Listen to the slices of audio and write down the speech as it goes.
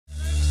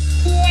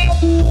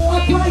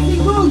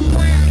Uprising group.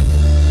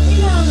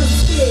 In on the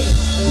stage.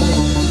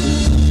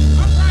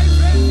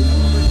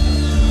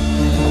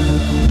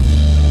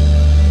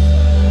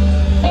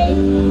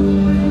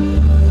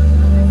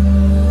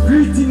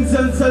 Greetings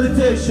and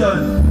salutation.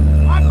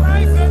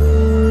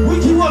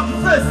 Wickie Wackie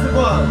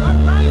Festival.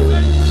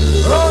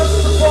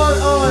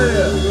 Rastafari.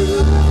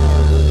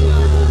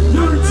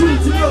 You're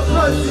tuned to the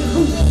Uprising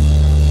group.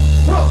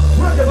 Rock,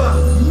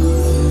 rock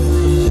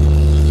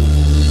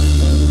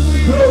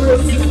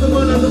glorious is the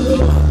man on the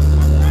moon.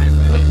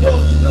 The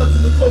dog is not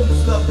in the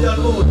coast of the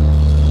unknown.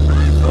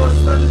 Nor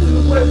standing in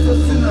the way for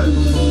sinners.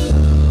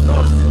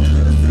 Nor sitting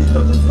in the seat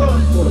of the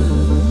scornful.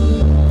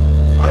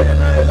 I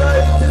and I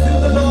life is in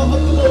the law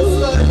of the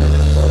Most High. And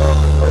it's the law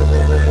where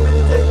they may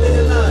meditate day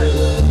and night.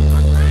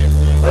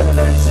 And the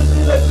night should be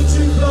like the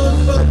tree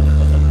planted by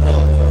the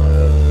water.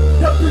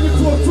 That bring it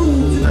to a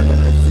fruit in a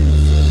night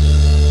season.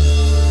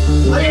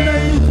 I and I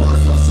in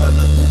pastor shall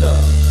not wither.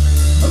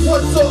 And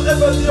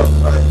whatsoever the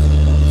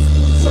uprising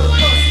shall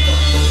prosper.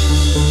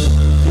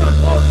 Not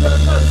all that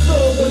not so,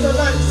 but the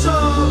light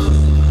sharp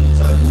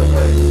shall be the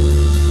way.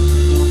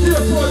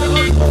 Therefore the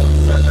unborn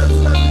shall not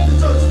stand in the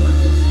judgment.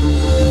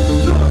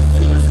 Nor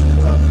sinners in the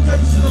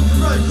congregation of the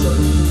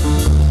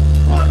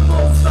righteous.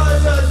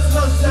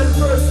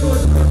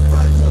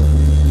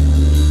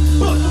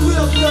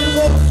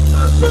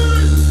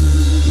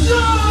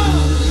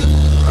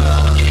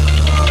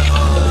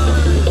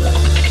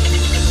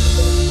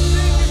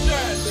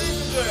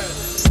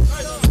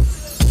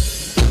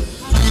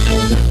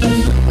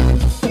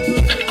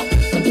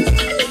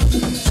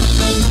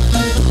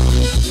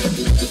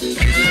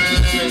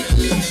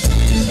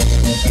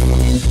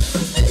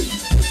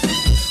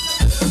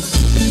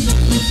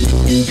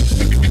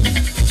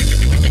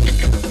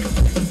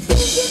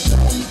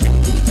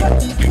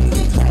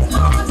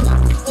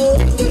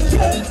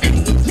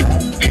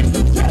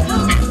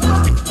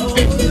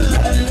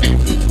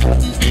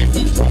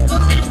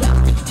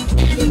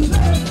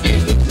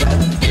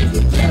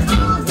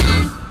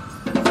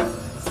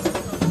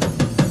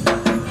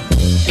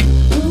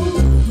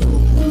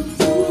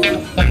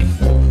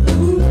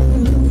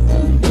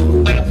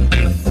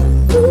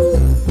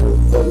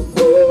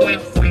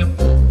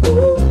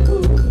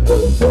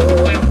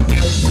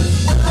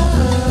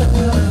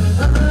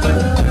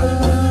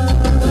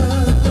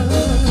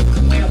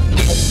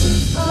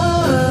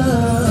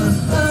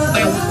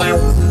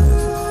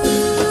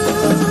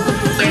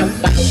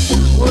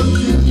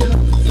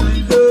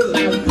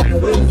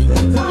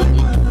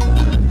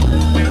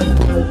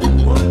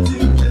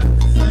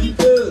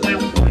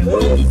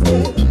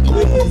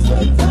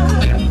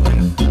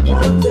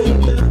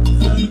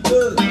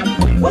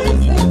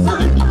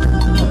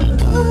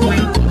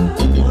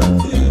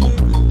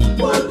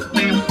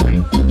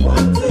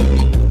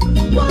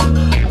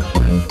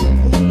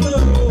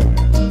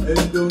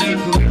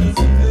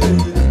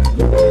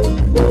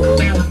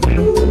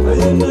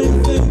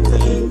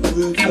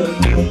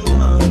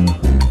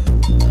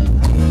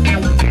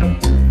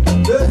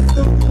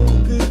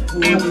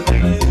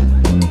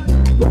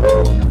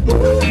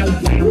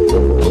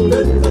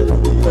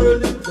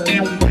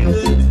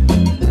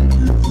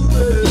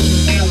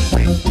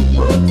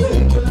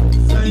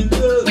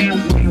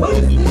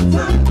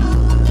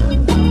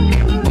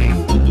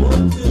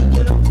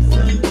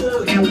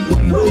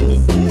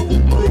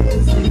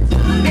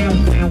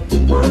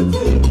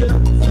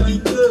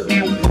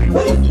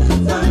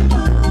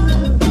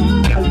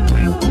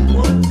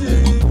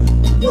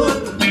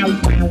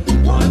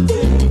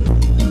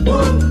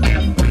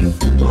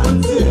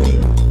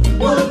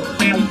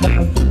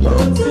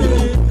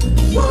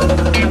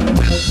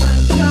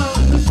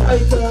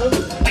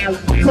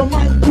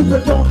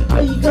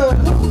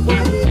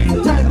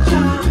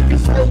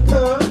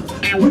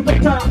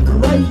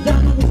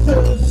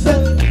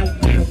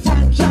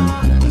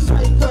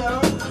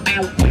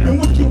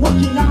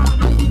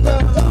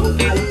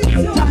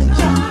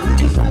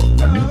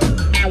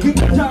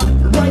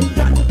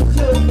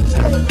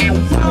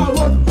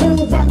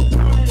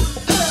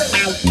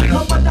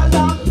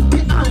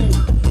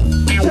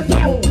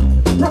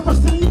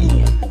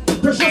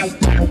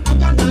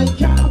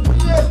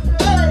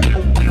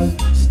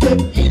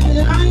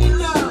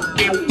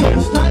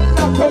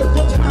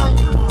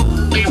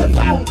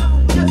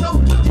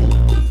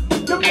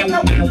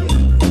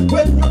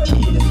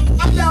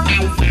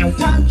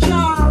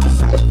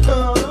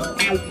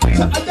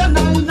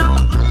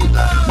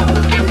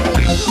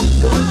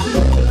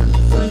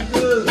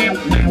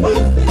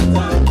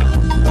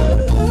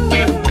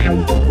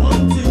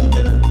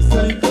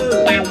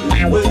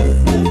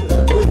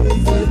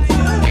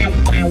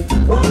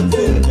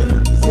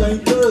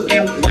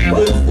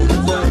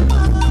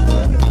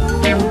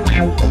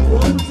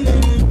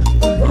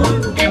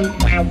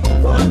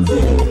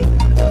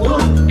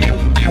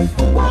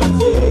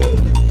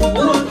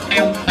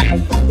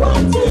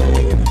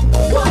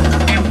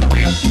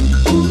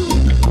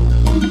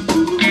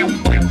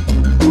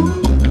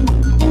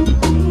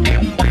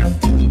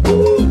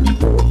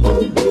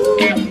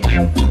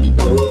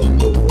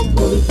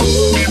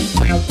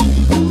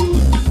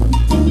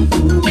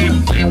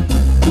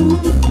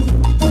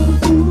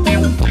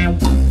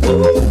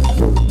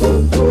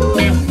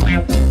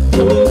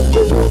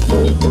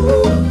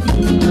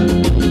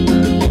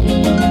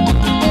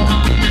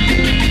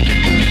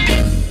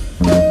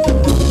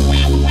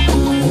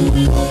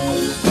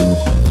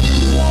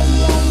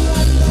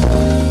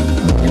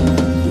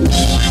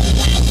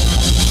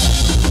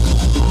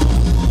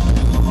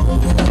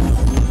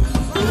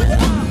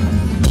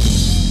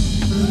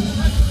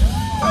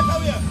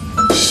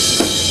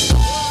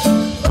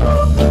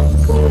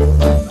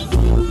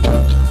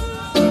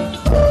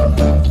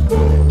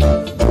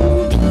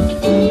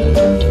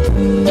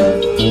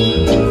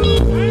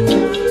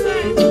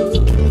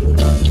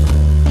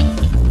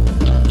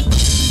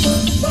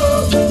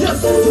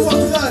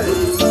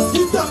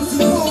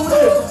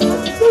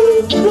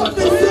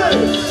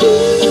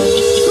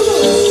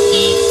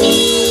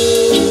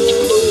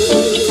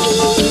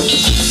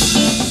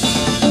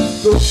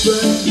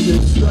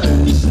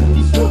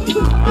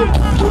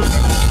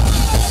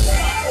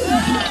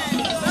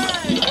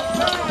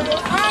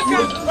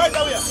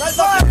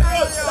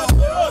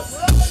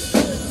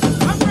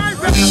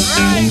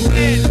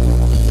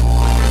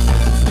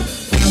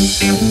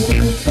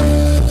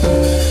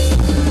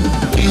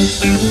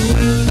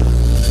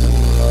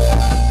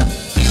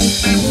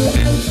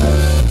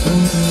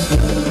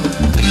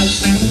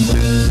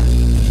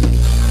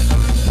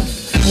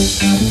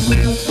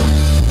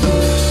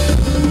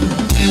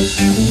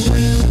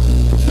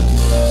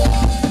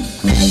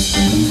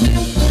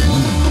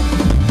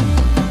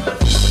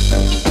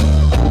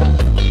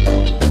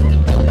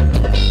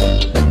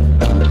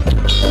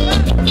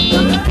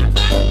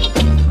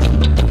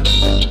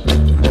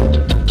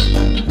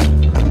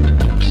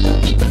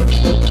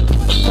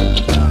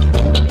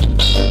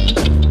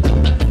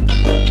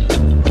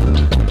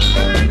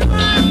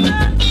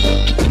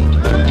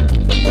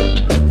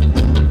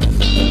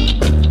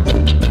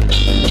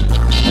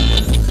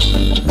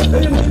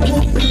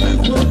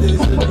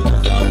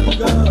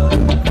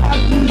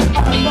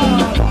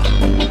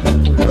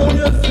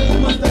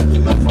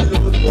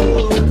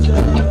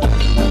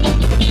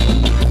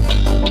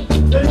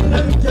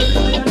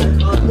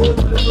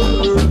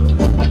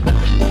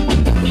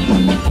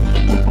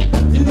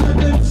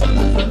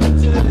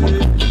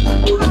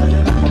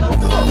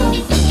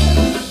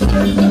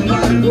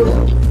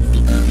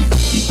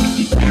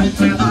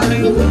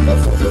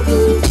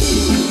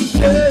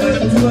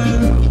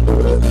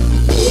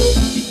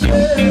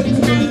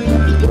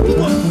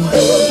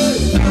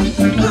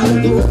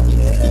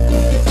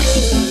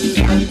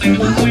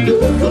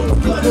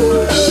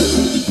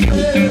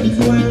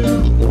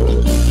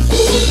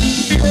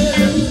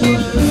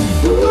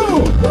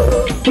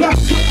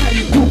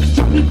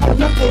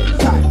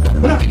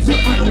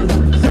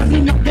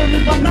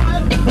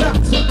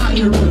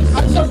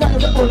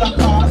 full of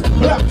cars.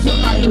 Black to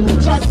iron,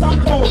 trust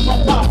and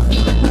overpass.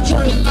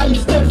 Return and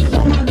step,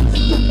 woman,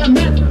 took the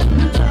men.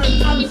 Return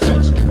and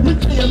fetch,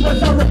 reclaim,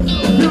 resurrect.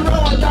 The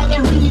royal, the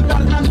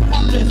regal and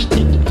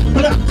majestic.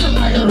 Black to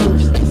iron,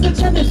 it's the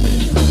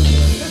Genesis.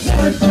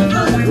 Black to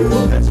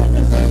iron, the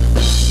Genesis.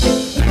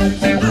 Black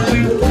to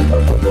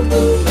iron,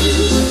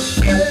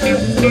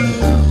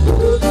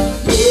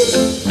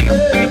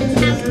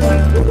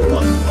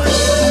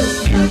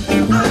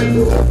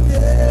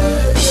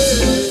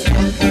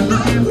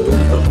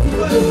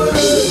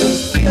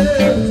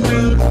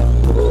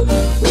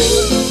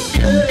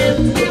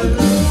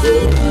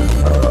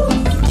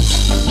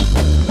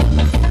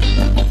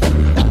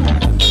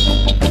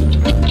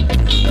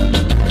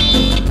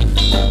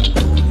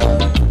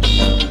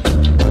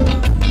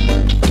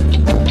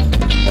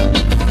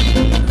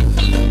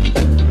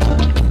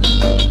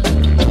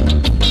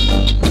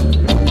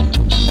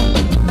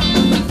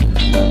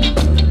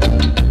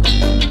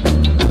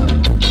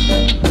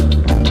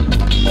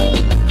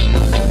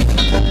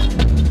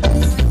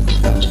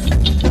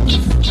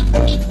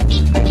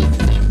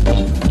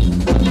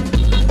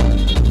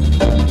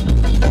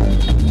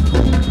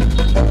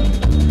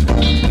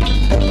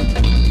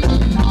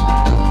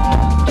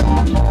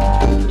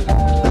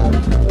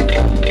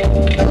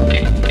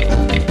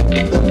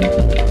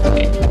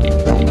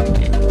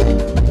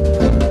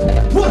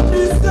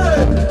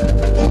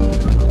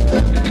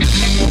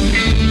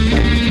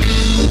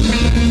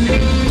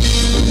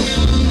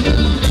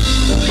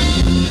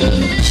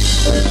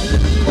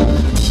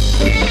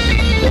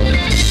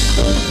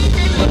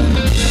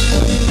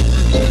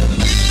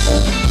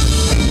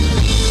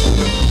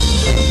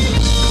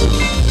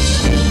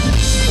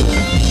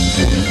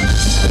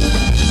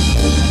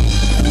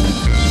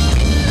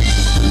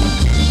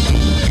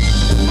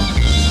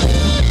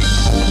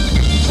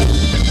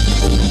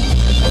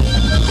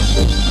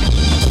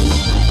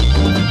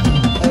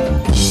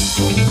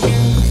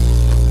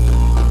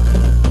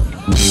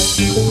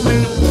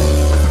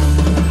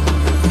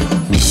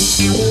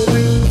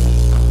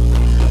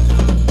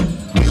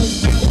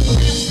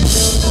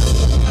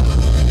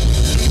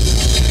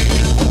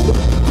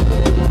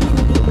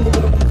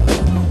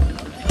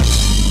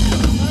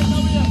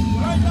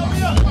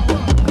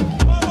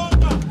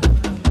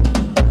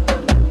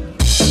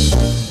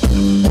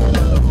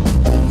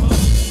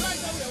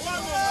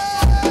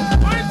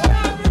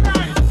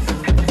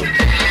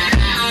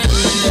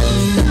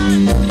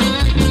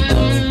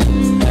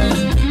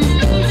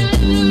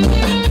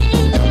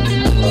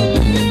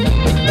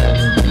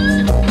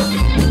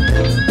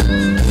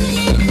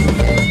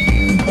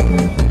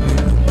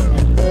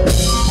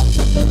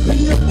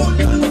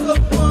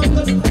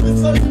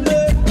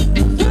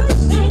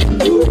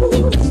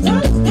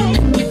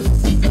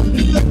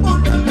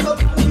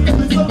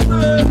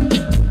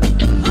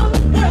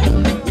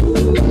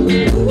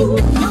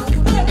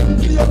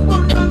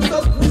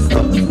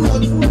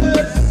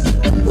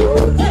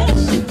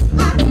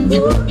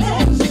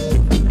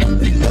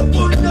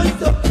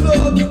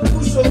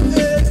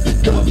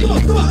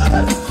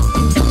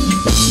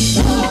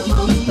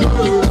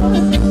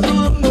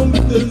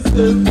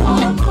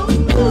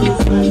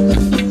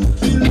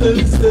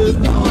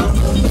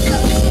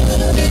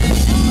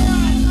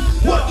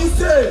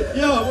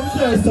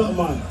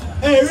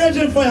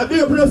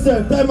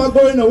 time I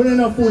go in there, we ain't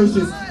enough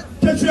foolishness.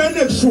 Catch you your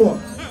next show.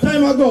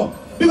 Time I go.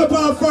 Big up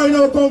our foreign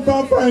now, come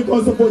from foreign,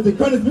 come support it.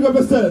 Can you big up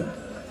yourself?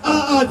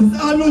 Our artists,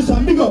 our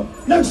musician, big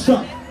up. Next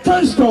track,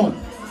 Touchdown.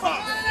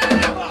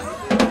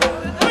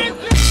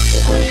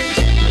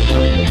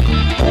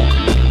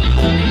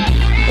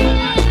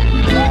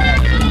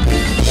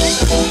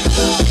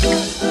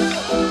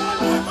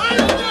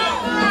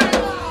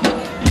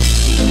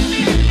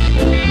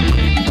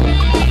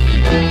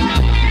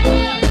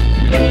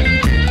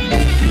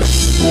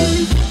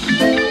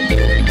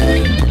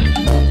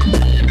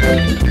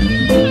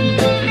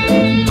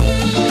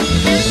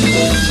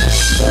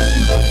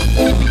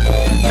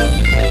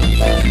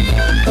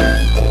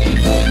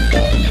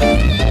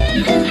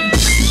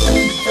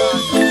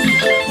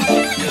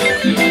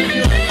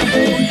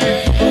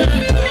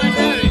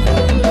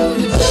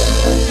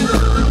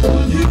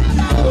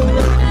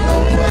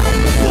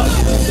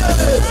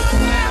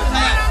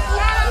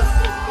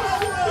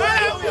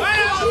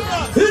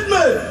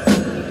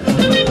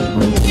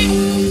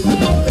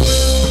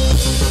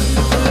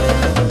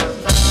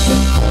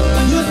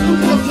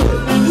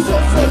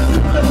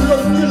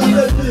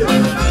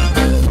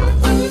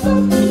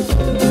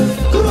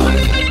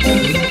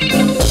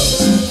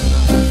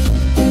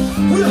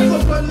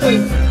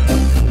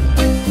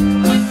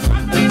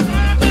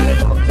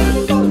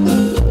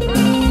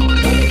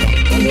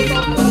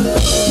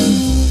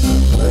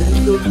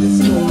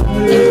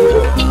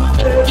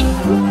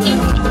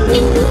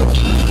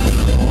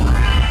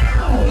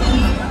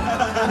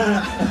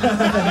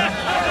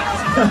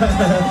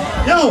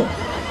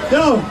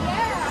 Yo,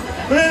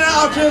 we're in the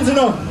options, you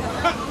know.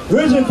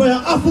 Raging for you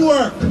off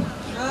work.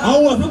 I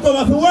want to come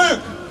off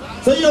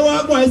work. So you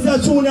want to go and see a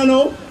tune, you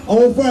know. I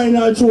will find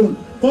a tune.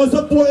 Come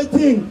support the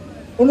thing.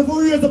 When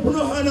you raise up your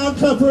hand and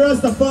clap for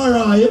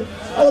Rastafari,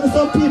 Out of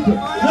some people.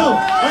 Yo,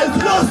 it's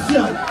lost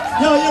here.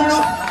 Yo, you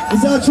know?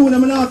 It's a tune,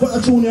 I'm not put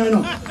a tune here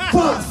now.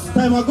 Fast,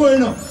 time I go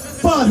now.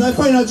 Fast, I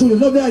find a tune.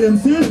 Love the item,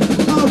 see? I'm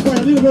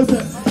fine, leave it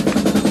yourself.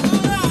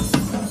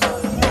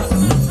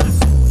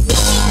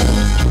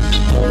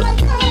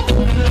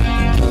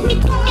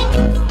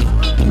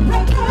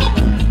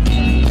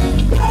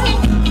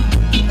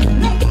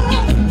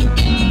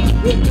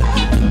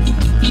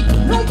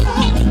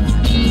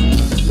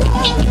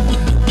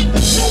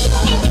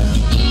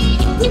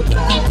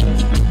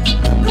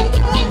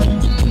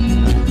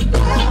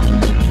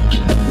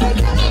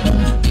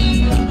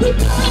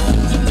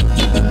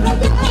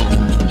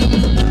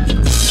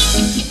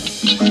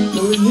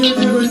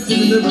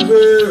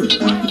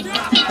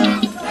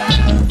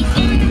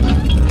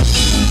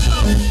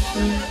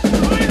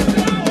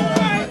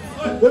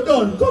 We're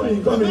done, come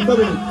in. Virgin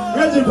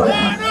fire.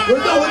 We're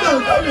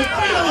done,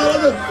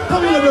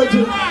 come in,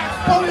 Virgin.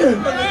 Come in.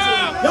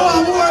 You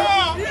want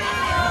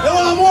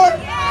more?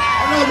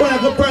 I'm not going to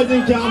go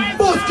Uprising camp.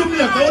 Bust to me,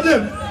 I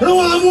them. You don't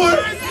want more?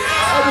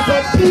 I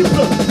just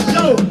people.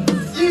 Yo,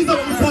 ease up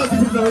the party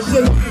now,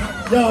 shit.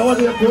 Yo, what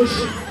do you push?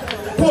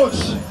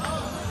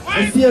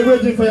 I stay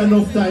virgin for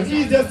enough time.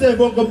 Easy to say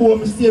about the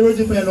boom, I stay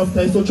virgin for enough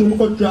time. So through my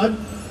contract,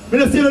 I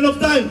don't save enough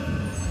time.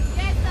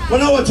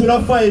 When I watch you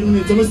in 5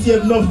 minutes, I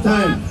save enough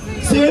time.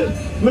 See? I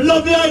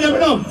love the idea, you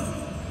know.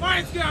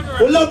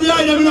 We love the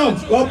idea, you know.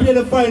 We'll play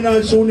the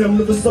final show, we have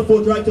to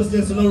support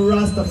righteousness, you know,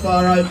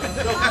 Rastafari.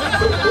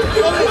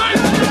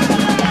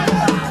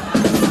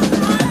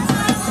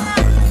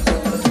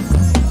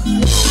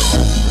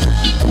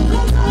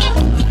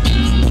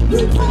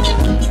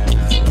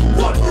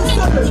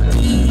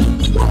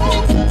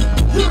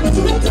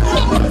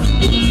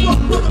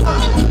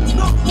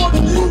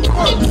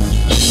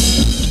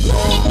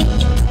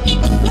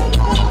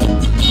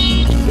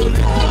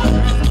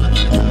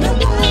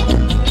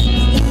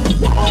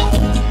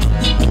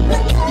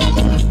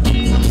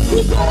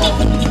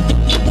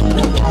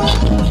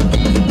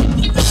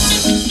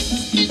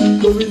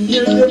 Going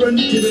here, there, and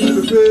giving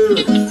the prayer.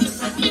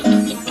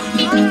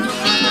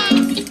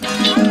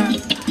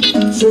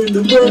 Showing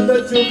the world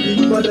that you're big,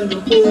 bad, and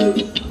you're bold.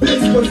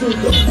 Best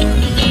bazooka.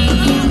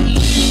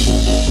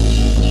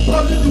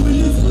 All you're doing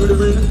is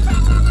murdering.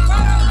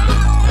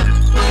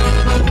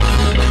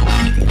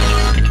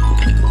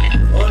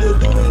 All you're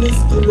doing is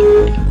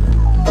killing.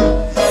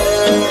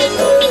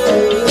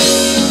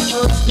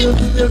 I'm still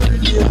in every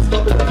day, it's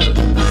not the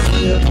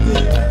same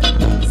thing.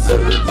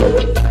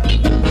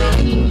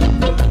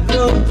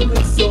 Now to me,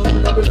 son,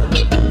 I've been on the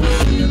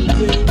same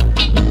thing.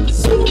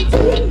 So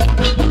good.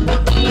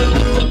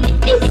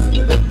 Let's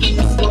get a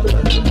piece, I've been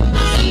on the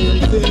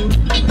same thing.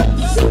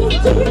 So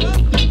good.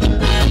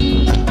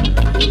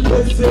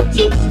 Let's get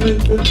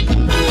judgment with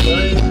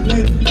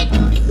lightning.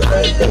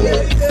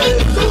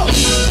 Come on!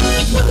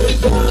 My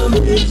God,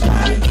 we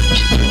try.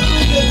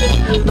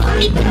 My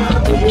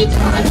God, we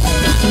try.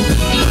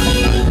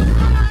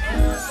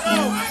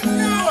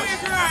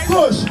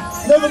 Push!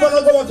 Never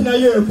gonna go back in a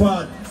year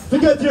part.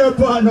 Forget your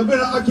part, I'm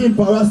gonna Akim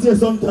part, I'll stay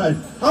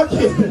sometime.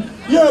 Okay,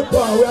 your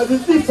part, we are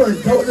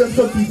different. How them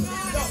something?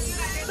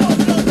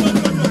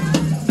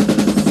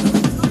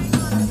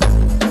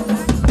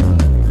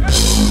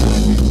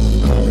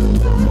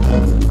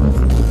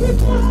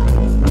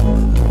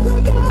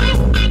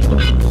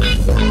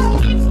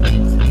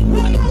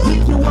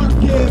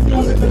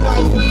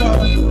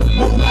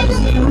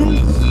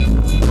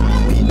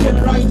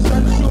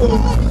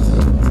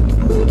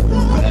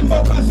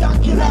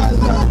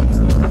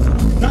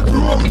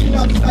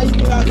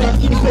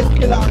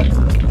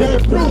 They're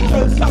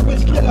brutal,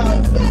 savage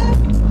killers.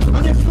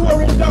 And if you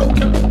are in doubt,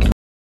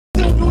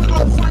 still do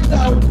not find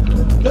out.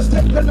 Just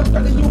take a look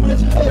at the human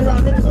hair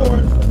and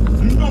report.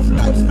 Enough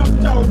lives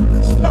knocked out,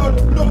 start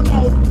blown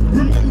out.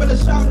 Remember the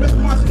sharpest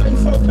master in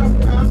South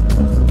Africa.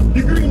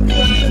 The green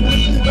boat in the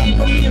sea back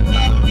from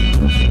Nepal.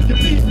 The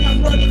beast and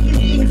brother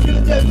king in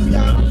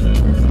Philadelphia.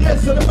 Yes,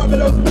 so the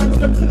Babylon stands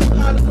them killing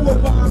all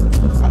over.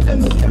 And them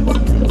same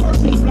one in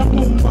persons from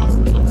Mumbai.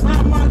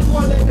 I'm not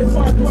one like the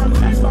 41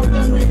 times of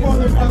them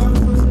revolver.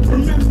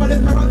 Remember the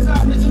character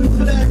of the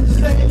incident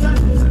saying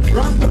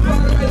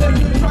Rastafari, them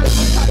you try to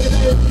tie their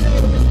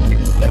slave.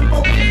 Them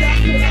both are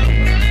killer.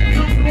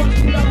 Not one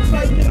kill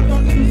outside killer,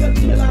 not innocent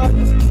killer.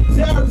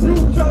 They are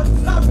brutal,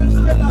 savage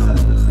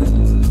killers.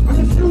 And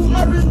if you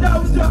are in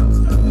doubt,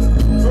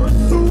 very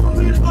soon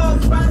we'll all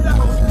find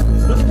out.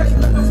 Just take a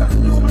look at the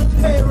human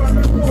hair and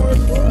report.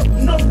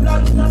 No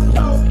blood, no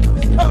doubt.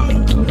 It's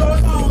called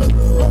blood out.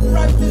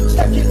 Uprising,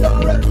 check it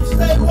already,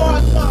 stay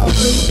one now.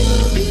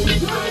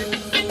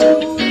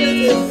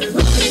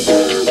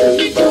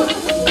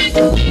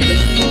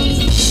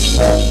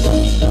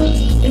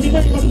 In the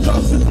name of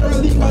justice, you're a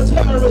legal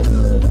terrorist.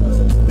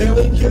 They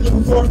will kill you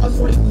for us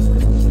with.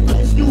 And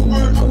if you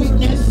are a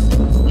witness,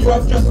 you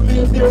have just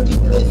made their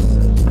list.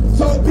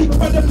 So big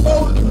for them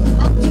bold,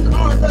 acting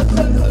hard as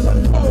senseless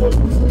and cold.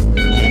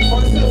 And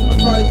for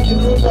self-surprise, you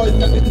know boys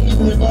that they keep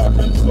their bark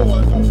and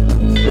soul.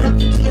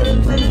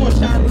 Racketeering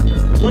promotion,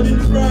 running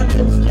the brand,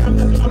 them scam,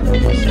 that's not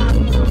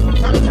promotion.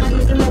 I'm trying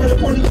to remember the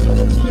police in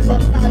the chief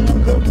of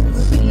triangle.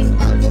 Seeing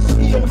at the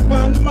same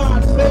man,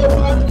 say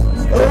what?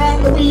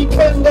 Around the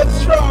weekend that's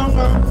strong.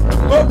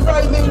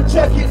 Uprising,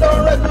 check it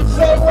on record,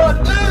 say what?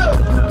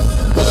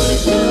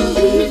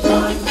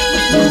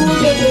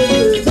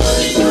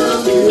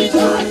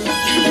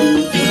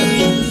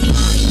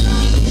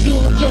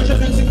 Judge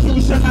and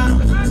executioner,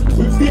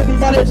 we beat the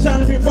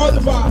violation before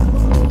the bar.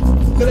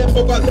 So them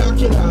buggers are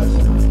killers.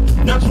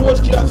 Not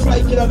road killers, fly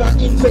killers,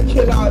 and insect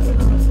killers.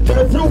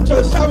 They're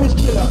brutal, savage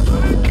killers.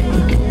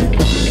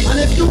 And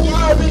if you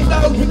are read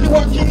out with the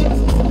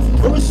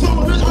Wackie, we soon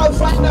will all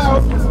find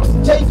out.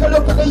 Take a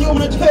look at the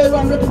human tail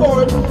and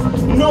report.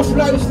 Enough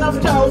lives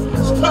snapped out,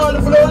 skull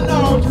blown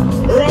out.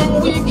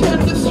 Wrong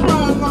weekend is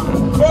strong.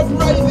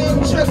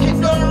 Uprising, check it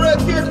down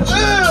record.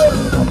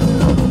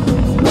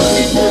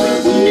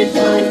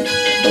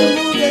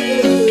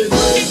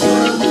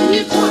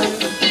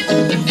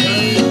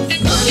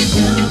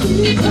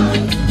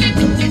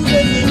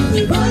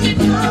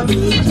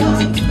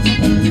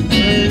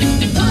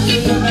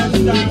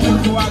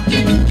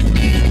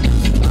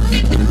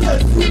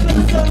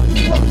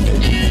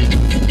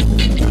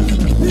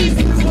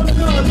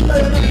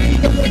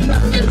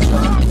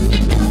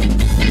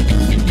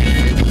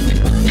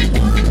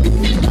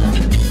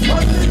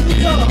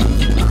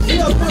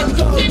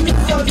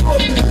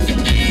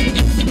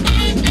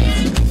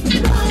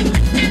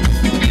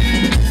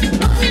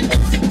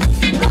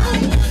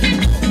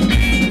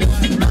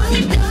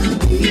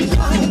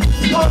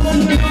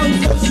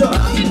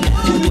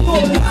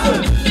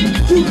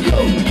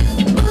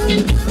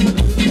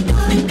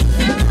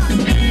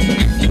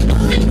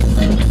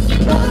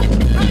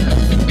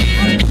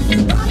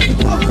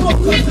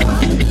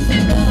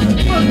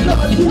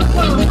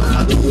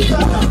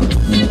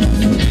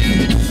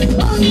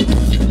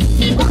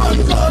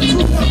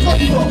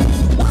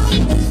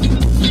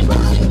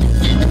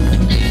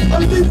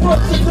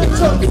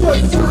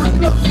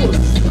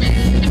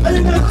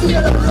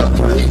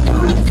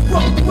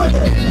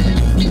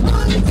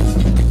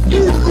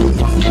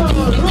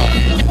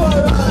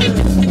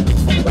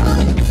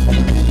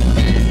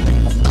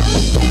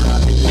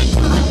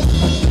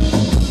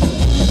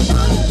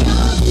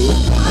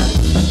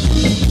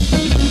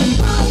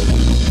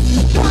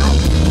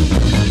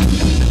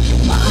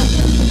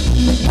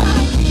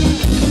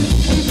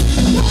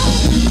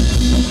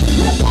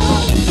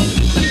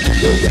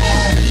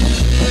 Yeah!